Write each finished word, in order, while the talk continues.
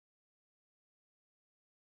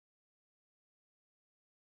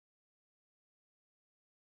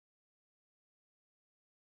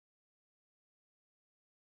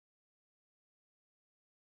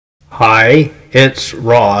Hi, it's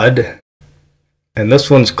Rod, and this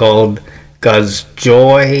one's called God's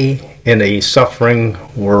Joy in a Suffering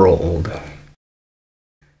World.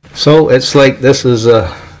 So it's like this is a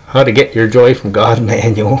How to Get Your Joy from God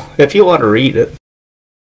manual, if you want to read it.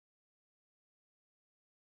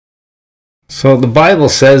 So the Bible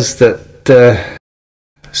says that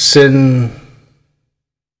sin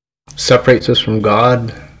separates us from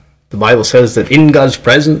God. The Bible says that in God's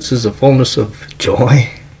presence is a fullness of joy.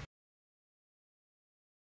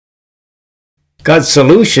 God's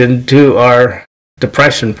solution to our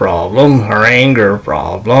depression problem, our anger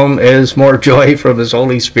problem, is more joy from His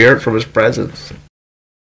Holy Spirit, from His presence.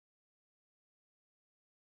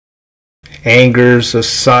 Anger's a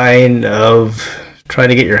sign of trying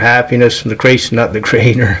to get your happiness from the creation, not the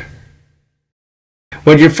Creator.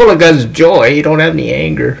 When you're full of God's joy, you don't have any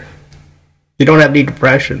anger. You don't have any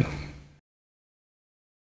depression.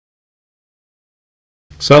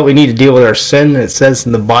 So we need to deal with our sin. It says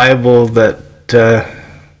in the Bible that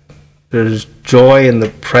there's joy in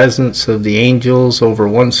the presence of the angels over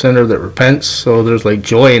one sinner that repents. So there's like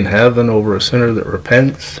joy in heaven over a sinner that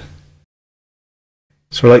repents.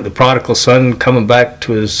 So we're like the prodigal son coming back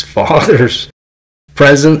to his father's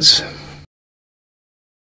presence.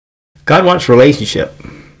 God wants relationship.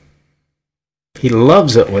 He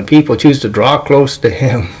loves it when people choose to draw close to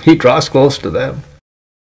Him. He draws close to them.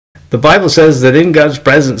 The Bible says that in God's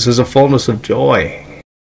presence is a fullness of joy.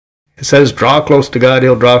 It says, draw close to God,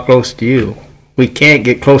 He'll draw close to you. We can't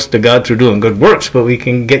get close to God through doing good works, but we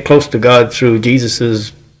can get close to God through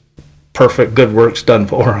Jesus' perfect good works done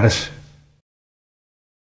for us.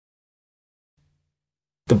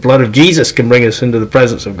 The blood of Jesus can bring us into the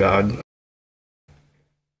presence of God.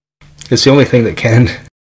 It's the only thing that can.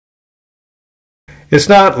 It's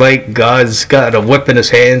not like God's got a whip in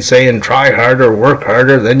His hand saying, try harder, work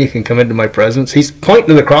harder, then you can come into my presence. He's pointing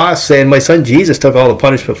to the cross saying, my son Jesus took all the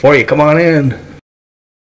punishment for you, come on in.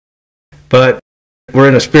 But we're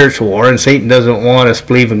in a spiritual war, and Satan doesn't want us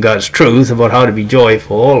believing God's truth about how to be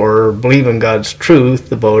joyful, or believing God's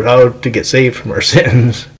truth about how to get saved from our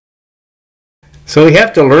sins. So we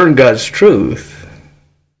have to learn God's truth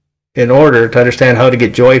in order to understand how to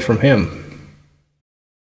get joy from Him.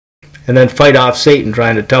 And then fight off Satan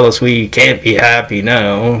trying to tell us we can't be happy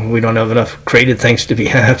now. We don't have enough created things to be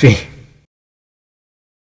happy.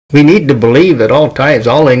 We need to believe at all times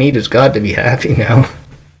all I need is God to be happy now.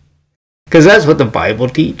 Because that's what the Bible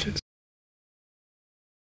teaches.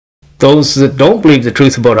 Those that don't believe the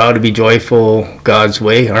truth about how to be joyful God's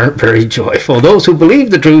way aren't very joyful. Those who believe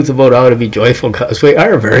the truth about how to be joyful God's way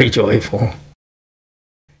are very joyful.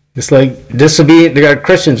 It's like disobedient to God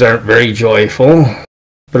Christians aren't very joyful.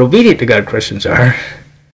 But obedient to God Christians are.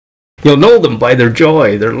 You'll know them by their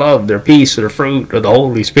joy, their love, their peace, their fruit of the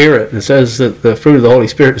Holy Spirit. It says that the fruit of the Holy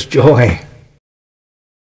Spirit is joy.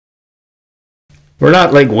 We're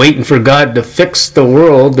not like waiting for God to fix the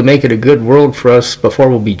world, to make it a good world for us before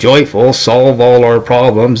we'll be joyful, solve all our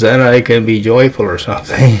problems, then I can be joyful or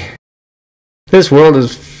something. This world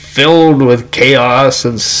is filled with chaos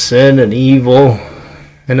and sin and evil,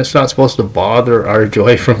 and it's not supposed to bother our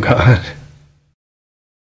joy from God.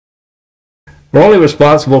 We're only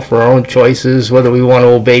responsible for our own choices, whether we want to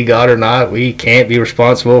obey God or not. We can't be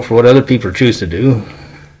responsible for what other people choose to do.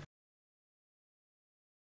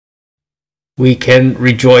 We can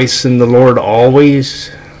rejoice in the Lord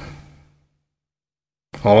always.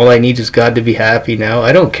 All I need is God to be happy now.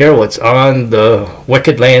 I don't care what's on the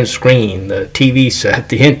Wicked Land screen, the TV set,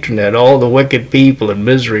 the internet, all the wicked people in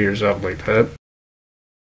misery or something like that.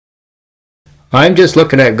 I'm just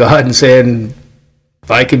looking at God and saying,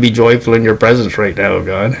 I can be joyful in your presence right now,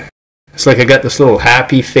 God. It's like I got this little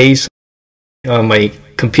happy face on my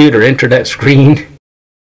computer internet screen.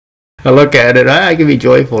 I look at it, I can be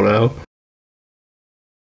joyful now.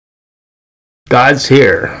 God's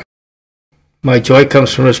here. My joy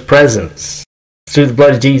comes from His presence through the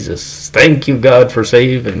blood of Jesus. Thank you, God, for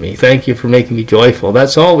saving me. Thank you for making me joyful.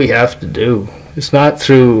 That's all we have to do. It's not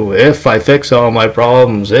through if I fix all my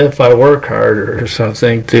problems, if I work harder or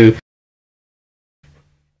something to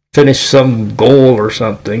finish some goal or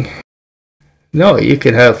something. No, you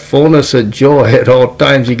can have fullness of joy at all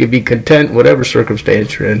times. You can be content whatever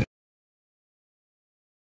circumstance you're in.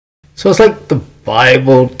 So it's like the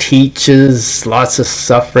Bible teaches lots of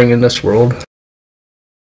suffering in this world.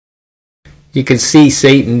 You can see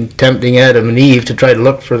Satan tempting Adam and Eve to try to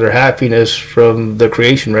look for their happiness from the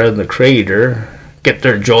creation rather than the Creator. Get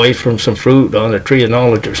their joy from some fruit on the tree of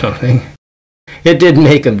knowledge or something. It didn't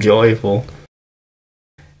make them joyful.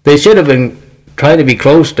 They should have been trying to be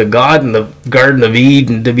close to God in the Garden of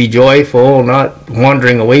Eden, to be joyful, not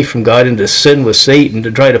wandering away from God into sin with Satan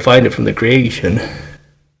to try to find it from the creation.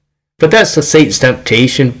 But that's the Satan's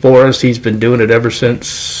temptation for us. He's been doing it ever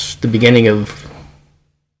since the beginning of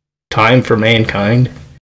time for mankind.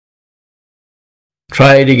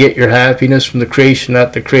 Try to get your happiness from the creation,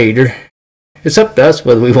 not the creator. It's up to us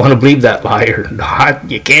whether we want to believe that lie or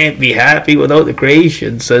not. You can't be happy without the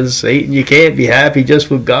creation, says Satan. You can't be happy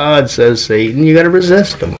just with God, says Satan. You got to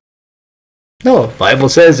resist him. No, the Bible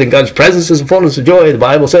says in God's presence is the fullness of joy. The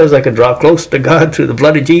Bible says I can draw close to God through the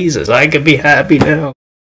blood of Jesus. I can be happy now.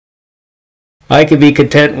 I can be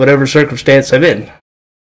content in whatever circumstance I'm in.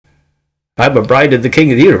 I'm a bride of the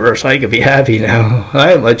King of the universe. I can be happy now.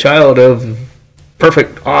 I am a child of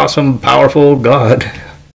perfect, awesome, powerful God.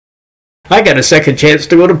 I got a second chance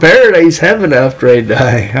to go to paradise, heaven, after I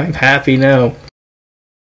die. I'm happy now.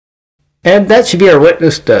 And that should be our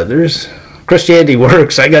witness to others. Christianity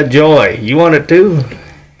works. I got joy. You want it too?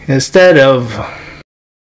 Instead of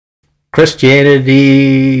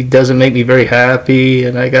Christianity doesn't make me very happy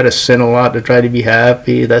and I got to sin a lot to try to be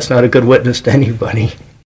happy. That's not a good witness to anybody.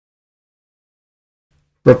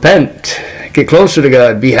 Repent. Get closer to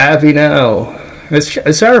God. Be happy now.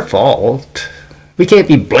 It's our fault. We can't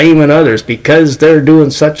be blaming others because they're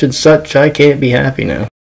doing such and such. I can't be happy now.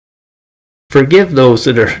 Forgive those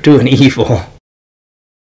that are doing evil.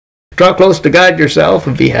 Draw close to God yourself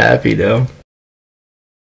and be happy now.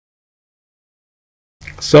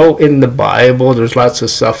 So in the Bible, there's lots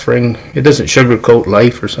of suffering. It doesn't sugarcoat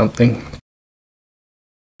life or something.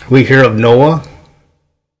 We hear of Noah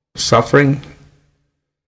suffering.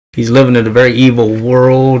 He's living in a very evil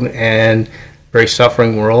world and very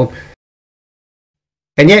suffering world.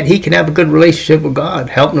 And yet he can have a good relationship with God,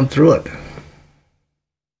 helping him through it.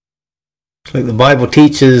 It's like the Bible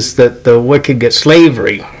teaches that the wicked get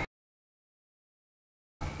slavery.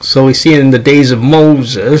 So we see in the days of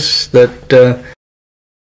Moses that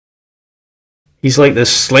he's like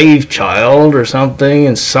this slave child or something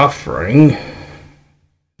and suffering.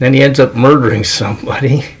 Then he ends up murdering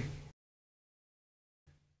somebody.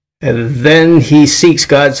 And then he seeks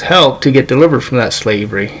God's help to get delivered from that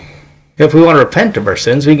slavery. If we want to repent of our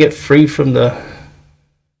sins, we get free from the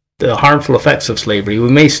harmful effects of slavery.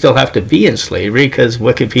 We may still have to be in slavery because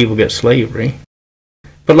wicked people get slavery.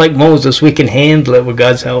 But like Moses, we can handle it with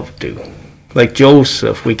God's help too. Like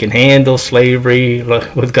Joseph, we can handle slavery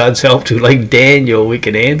with God's help too. Like Daniel, we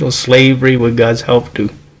can handle slavery with God's help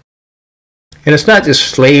too. And it's not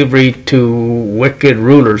just slavery to wicked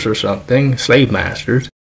rulers or something, slave masters.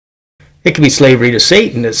 It can be slavery to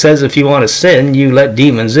Satan. It says if you want to sin, you let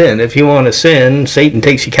demons in. If you want to sin, Satan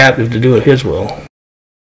takes you captive to do his will.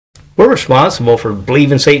 We're responsible for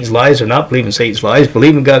believing Satan's lies or not believing Satan's lies,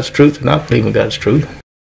 believing God's truth or not believing God's truth.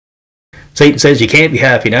 Satan says you can't be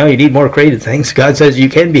happy now, you need more created things. God says you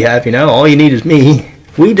can be happy now, all you need is me.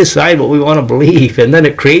 We decide what we want to believe, and then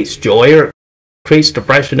it creates joy or it creates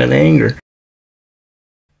depression and anger.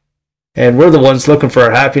 And we're the ones looking for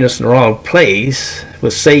our happiness in the wrong place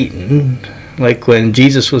with Satan. Like when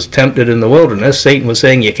Jesus was tempted in the wilderness, Satan was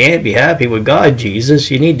saying, you can't be happy with God,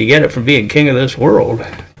 Jesus. You need to get it from being king of this world.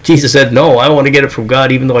 Jesus said, no, I want to get it from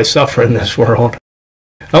God even though I suffer in this world.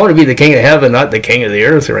 I want to be the king of heaven, not the king of the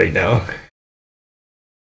earth right now.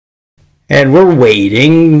 And we're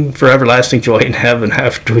waiting for everlasting joy in heaven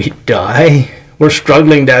after we die. We're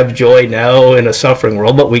struggling to have joy now in a suffering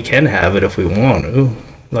world, but we can have it if we want to.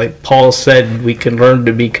 Like Paul said, we can learn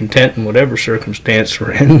to be content in whatever circumstance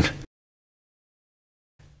we're in.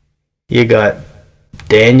 You got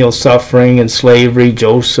Daniel suffering in slavery,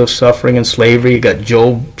 Joseph suffering in slavery. You got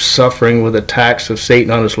Job suffering with attacks of Satan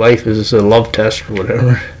on his life as a love test or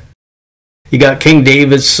whatever. You got King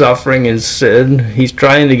David suffering in sin. He's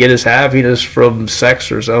trying to get his happiness from sex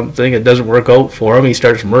or something. It doesn't work out for him. He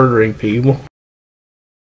starts murdering people.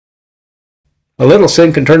 A little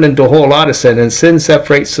sin can turn into a whole lot of sin, and sin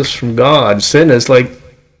separates us from God. Sin is like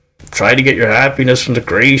trying to get your happiness from the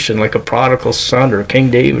creation, like a prodigal son or King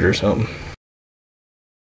David or something.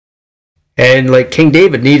 And like King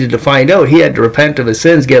David needed to find out, he had to repent of his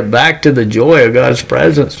sins, get back to the joy of God's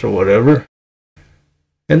presence or whatever.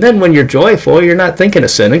 And then when you're joyful, you're not thinking of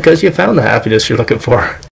sinning because you found the happiness you're looking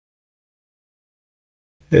for.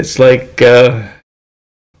 It's like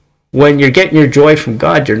when you're getting your joy from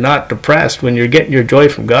God, you're not depressed. When you're getting your joy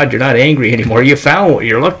from God, you're not angry anymore. You found what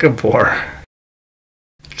you're looking for.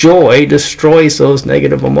 Joy destroys those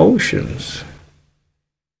negative emotions.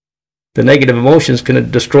 The negative emotions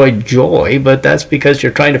can destroy joy, but that's because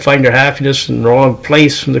you're trying to find your happiness in the wrong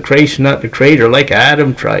place from the creation, not the creator, like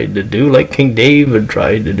Adam tried to do, like King David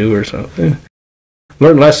tried to do or something.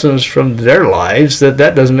 learn lessons from their lives that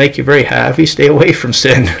doesn't make you very happy. Stay away from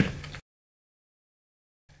sin.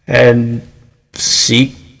 And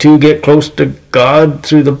seek to get close to God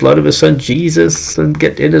through the blood of his son Jesus and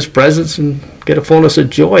get in his presence and get a fullness of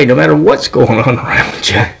joy no matter what's going on around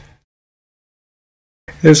you.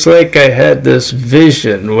 It's like I had this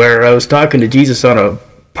vision where I was talking to Jesus on a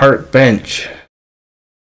park bench.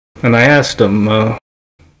 And I asked him,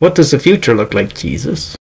 what does the future look like,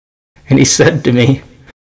 Jesus? And he said to me,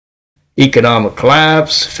 economic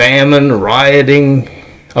collapse, famine, rioting,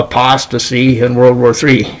 apostasy, and World War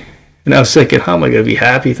III. And I was thinking, how am I going to be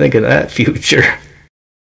happy thinking of that future?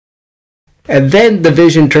 And then the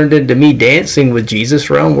vision turned into me dancing with Jesus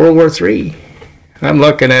around World War III. I'm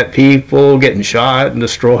looking at people getting shot and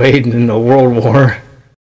destroyed in a world war.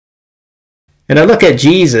 And I look at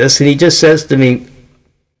Jesus and he just says to me,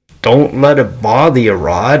 don't let it bother you,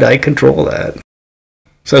 Rod. I control that. It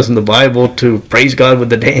says in the Bible to praise God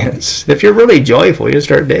with the dance. If you're really joyful, you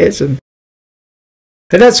start dancing.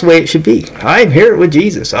 And that's the way it should be. I'm here with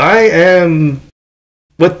Jesus. I am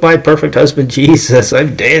with my perfect husband, Jesus.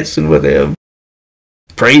 I'm dancing with him,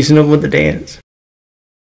 praising him with the dance.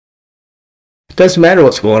 It doesn't matter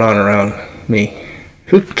what's going on around me.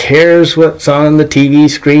 Who cares what's on the TV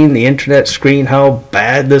screen, the internet screen, how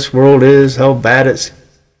bad this world is, how bad it's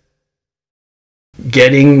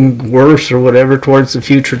getting worse or whatever towards the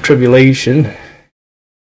future tribulation.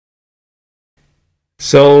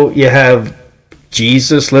 So you have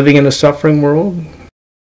Jesus living in a suffering world.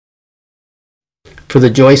 For the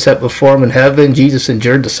joy set before him in heaven, Jesus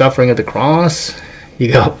endured the suffering of the cross.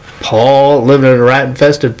 You got Paul living in a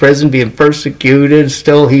rat-infested prison, being persecuted.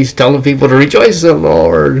 Still, he's telling people to rejoice in the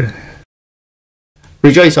Lord.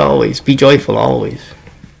 Rejoice always. Be joyful always.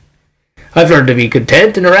 I've learned to be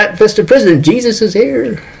content in a rat-infested prison. Jesus is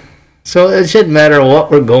here. So it shouldn't matter what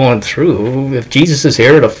we're going through. If Jesus is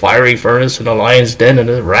here in a fiery furnace, in a lion's den, in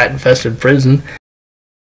a rat-infested prison,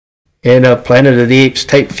 in a Planet of the Apes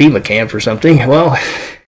type FEMA camp or something, well,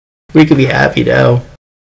 we could be happy now.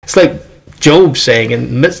 It's like Job saying in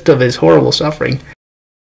the midst of his horrible suffering,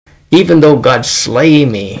 even though God slay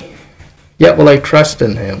me, yet will I trust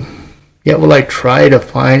in him. Yet will I try to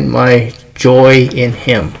find my joy in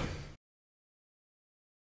him.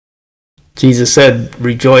 Jesus said,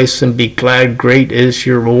 rejoice and be glad, great is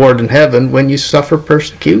your reward in heaven when you suffer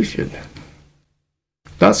persecution.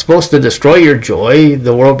 It's not supposed to destroy your joy,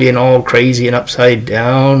 the world being all crazy and upside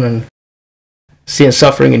down and seeing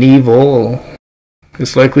suffering and evil.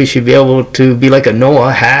 It's like we should be able to be like a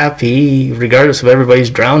Noah, happy, regardless of everybody's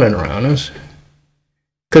drowning around us.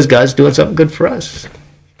 Because God's doing something good for us.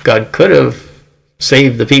 God could have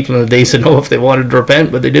saved the people in the days of Noah if they wanted to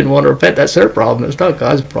repent, but they didn't want to repent. That's their problem. It's not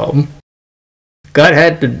God's problem. God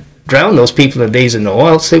had to drown those people in the days of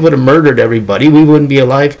Noah, else they would have murdered everybody. We wouldn't be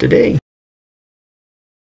alive today.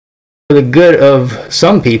 For the good of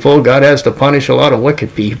some people, God has to punish a lot of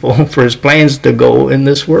wicked people for his plans to go in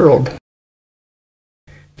this world.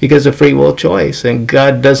 Because of free will choice. And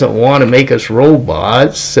God doesn't want to make us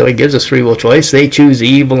robots, so he gives us free will choice. They choose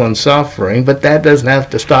evil and suffering, but that doesn't have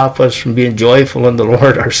to stop us from being joyful in the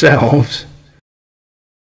Lord ourselves.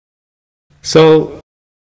 So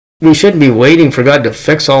we shouldn't be waiting for God to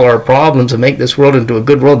fix all our problems and make this world into a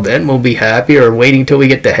good world, then we'll be happy, or waiting till we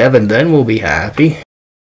get to heaven, then we'll be happy.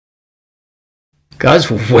 God's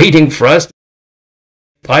waiting for us.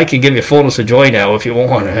 I can give you fullness of joy now if you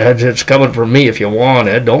want it. It's coming from me if you want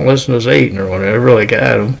it. Don't listen to Satan or whatever like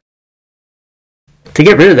Adam. To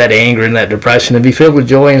get rid of that anger and that depression and be filled with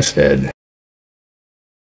joy instead.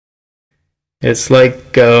 It's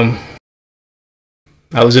like I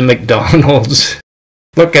was in McDonald's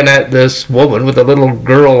looking at this woman with a little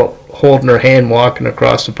girl holding her hand walking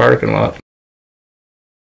across the parking lot.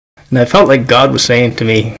 And I felt like God was saying to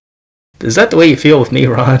me, is that the way you feel with me,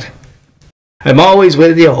 Rod? I'm always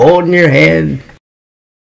with you, holding your hand,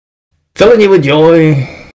 filling you with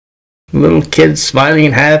joy. Little kids smiling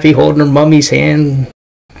and happy, holding their mummy's hand,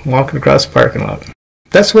 walking across the parking lot.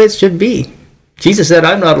 That's the way it should be. Jesus said,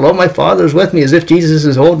 I'm not alone, my Father is with me, as if Jesus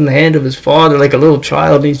is holding the hand of his Father like a little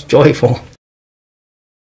child and he's joyful.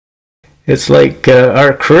 It's like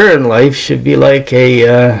our career in life should be like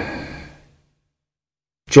a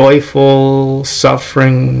joyful,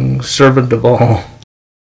 suffering servant of all.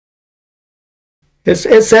 It's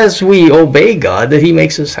as we obey God that he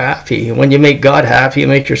makes us happy. When you make God happy, you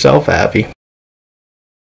make yourself happy.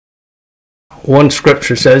 One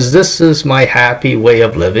scripture says, this is my happy way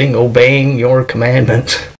of living, obeying your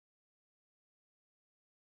commandments.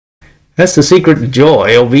 That's the secret to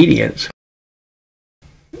joy, obedience.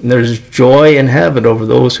 And there's joy in heaven over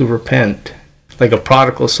those who repent. like a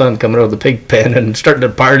prodigal son coming out of the pig pen and starting to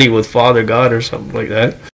party with Father God or something like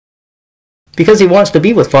that. Because he wants to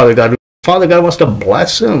be with Father God. Father God wants to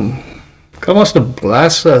bless him. God wants to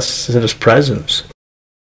bless us in his presence.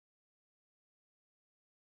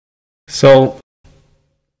 So,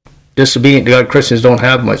 disobedient to God Christians don't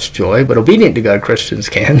have much joy, but obedient to God Christians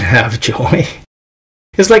can have joy.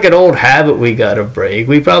 It's like an old habit we gotta break.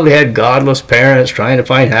 We probably had godless parents trying to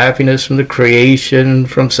find happiness from the creation,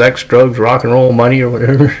 from sex, drugs, rock and roll, money, or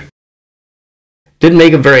whatever. Didn't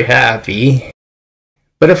make them very happy.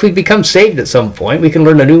 But if we become saved at some point, we can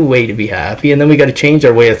learn a new way to be happy, and then we gotta change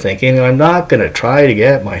our way of thinking. I'm not gonna try to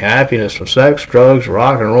get my happiness from sex, drugs,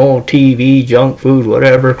 rock and roll, TV, junk food,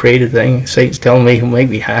 whatever created thing Satan's telling me will make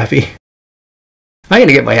me happy. I'm going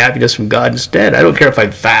to get my happiness from God instead. I don't care if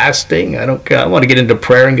I'm fasting. I don't care. I want to get into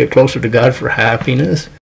prayer and get closer to God for happiness.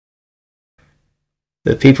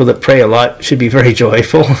 The people that pray a lot should be very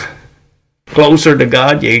joyful. Closer to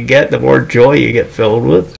God you get, the more joy you get filled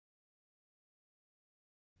with.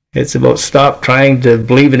 It's about stop trying to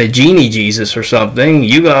believe in a genie Jesus or something.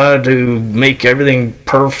 You got to make everything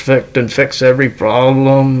perfect and fix every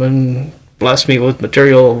problem and bless me with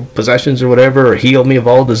material possessions or whatever, or heal me of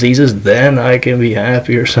all diseases, then I can be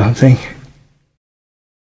happy or something.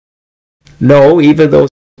 No, even though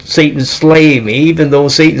Satan slay me, even though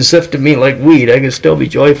Satan sifted me like wheat, I can still be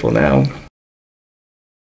joyful now.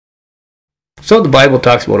 So the Bible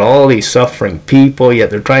talks about all these suffering people, yet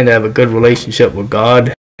they're trying to have a good relationship with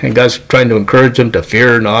God, and God's trying to encourage them to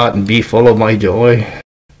fear not and be full of my joy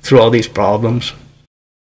through all these problems.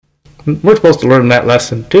 We're supposed to learn that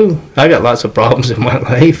lesson too. I got lots of problems in my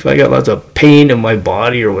life. I got lots of pain in my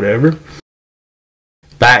body or whatever.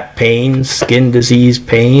 Back pain, skin disease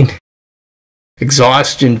pain,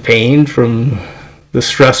 exhaustion pain from the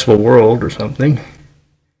stressful world or something.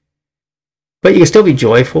 But you can still be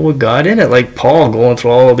joyful with God in it, like Paul going through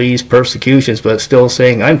all these persecutions but still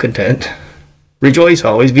saying, I'm content. Rejoice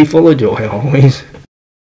always, be full of joy always.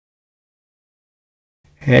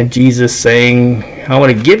 And Jesus saying, I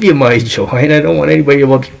want to give you my joy, and I don't want anybody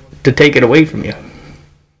able to take it away from you.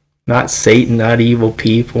 Not Satan, not evil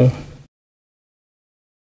people.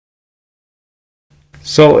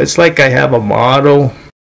 So it's like I have a motto.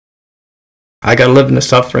 I got to live in a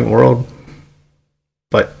suffering world,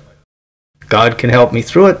 but God can help me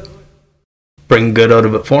through it. Bring good out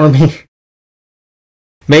of it for me.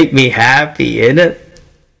 Make me happy in it.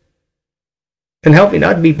 And help me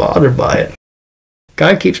not to be bothered by it.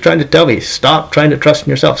 God keeps trying to tell me, stop trying to trust in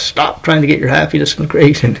yourself. Stop trying to get your happiness from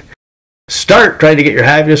creation. Start trying to get your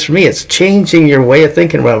happiness from me. It's changing your way of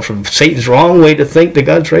thinking around from Satan's wrong way to think to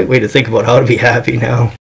God's right way to think about how to be happy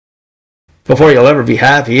now. Before you'll ever be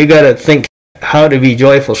happy, you got to think how to be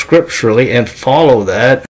joyful scripturally and follow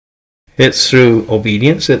that. It's through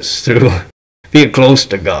obedience. It's through being close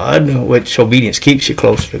to God, which obedience keeps you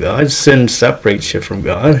close to God. Sin separates you from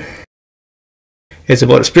God. It's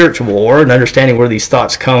about a spiritual war and understanding where these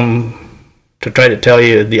thoughts come to try to tell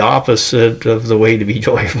you the opposite of the way to be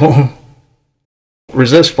joyful.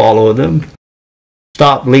 Resist, follow them.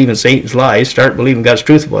 Stop believing Satan's lies. Start believing God's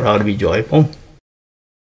truth about how to be joyful.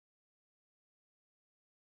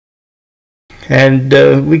 And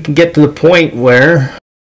we can get to the point where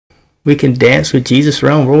we can dance with Jesus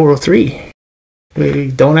around World War III. We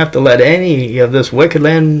don't have to let any of this wicked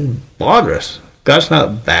land bother us. God's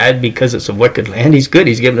not bad because it's a wicked land. He's good.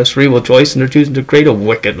 He's given us free will choice, and they're choosing to create a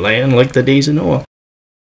wicked land like the days of Noah.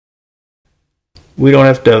 We don't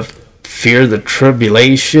have to fear the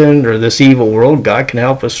tribulation or this evil world. God can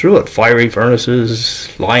help us through it. Fiery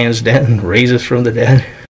furnaces, lion's den, raise us from the dead.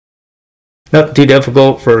 Nothing too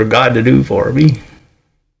difficult for God to do for me.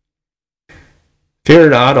 Fear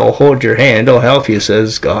not, I'll hold your hand. I'll help you,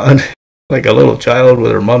 says God. Like a little child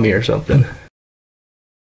with her mummy or something.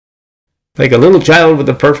 Like a little child with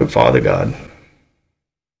a perfect Father God.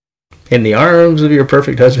 In the arms of your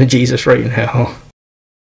perfect husband Jesus right now.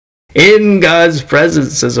 In God's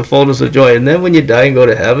presence is a fullness of joy. And then when you die and go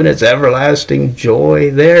to heaven, it's everlasting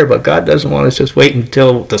joy there. But God doesn't want us just wait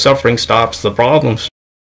until the suffering stops, the problems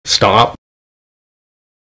stop.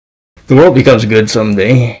 The world becomes good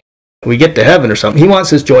someday. We get to heaven or something. He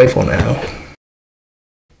wants us joyful now.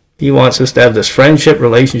 He wants us to have this friendship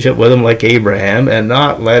relationship with him like Abraham and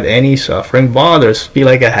not let any suffering bother us. Be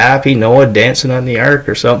like a happy Noah dancing on the ark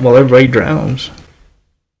or something while everybody drowns.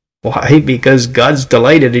 Why? Because God's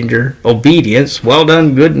delighted in your obedience. Well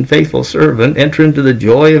done, good and faithful servant. Enter into the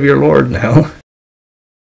joy of your Lord now.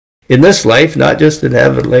 In this life, not just in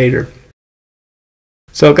heaven later.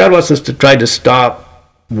 So God wants us to try to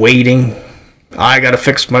stop waiting. I got to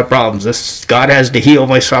fix my problems. God has to heal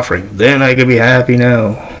my suffering. Then I can be happy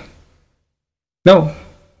now. No.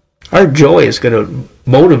 Our joy is going to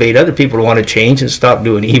motivate other people to want to change and stop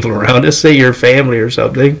doing evil around us. Say your family or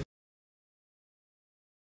something.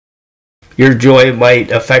 Your joy might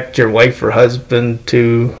affect your wife or husband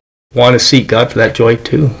to want to seek God for that joy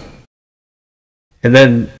too. And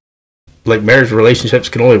then, like, marriage relationships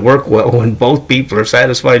can only work well when both people are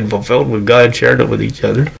satisfied and fulfilled with God and shared it with each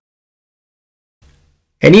other.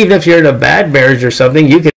 And even if you're in a bad marriage or something,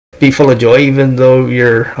 you can be full of joy even though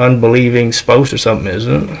your unbelieving spouse or something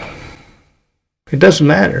isn't. It doesn't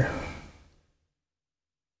matter.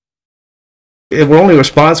 We're only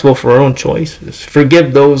responsible for our own choices.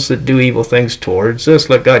 Forgive those that do evil things towards us.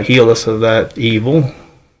 Let God heal us of that evil.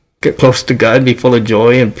 Get close to God, be full of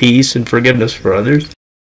joy and peace and forgiveness for others.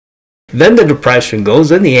 Then the depression goes,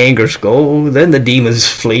 then the angers go, then the demons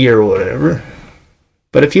flee or whatever.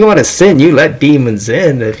 But if you want to sin, you let demons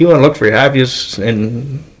in. If you want to look for your happiness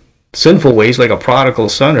in sinful ways, like a prodigal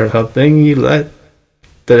son or something, you let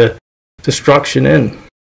the destruction in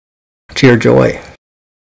to your joy.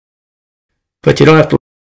 But you don't have to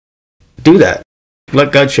do that.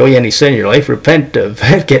 Let God show you any sin in your life. Repent of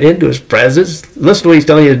it. Get into His presence. Listen to what He's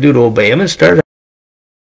telling you to do to obey Him and start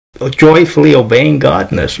joyfully obeying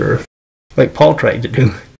God in this earth, like Paul tried to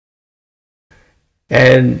do.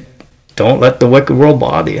 And don't let the wicked world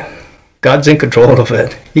bother you. God's in control of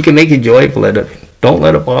it. He can make you joyful in it. Don't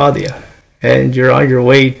let it bother you. And you're on your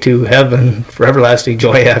way to heaven for everlasting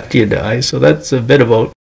joy after you die. So that's a bit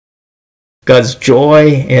about God's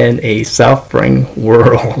joy in a suffering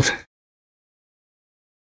world.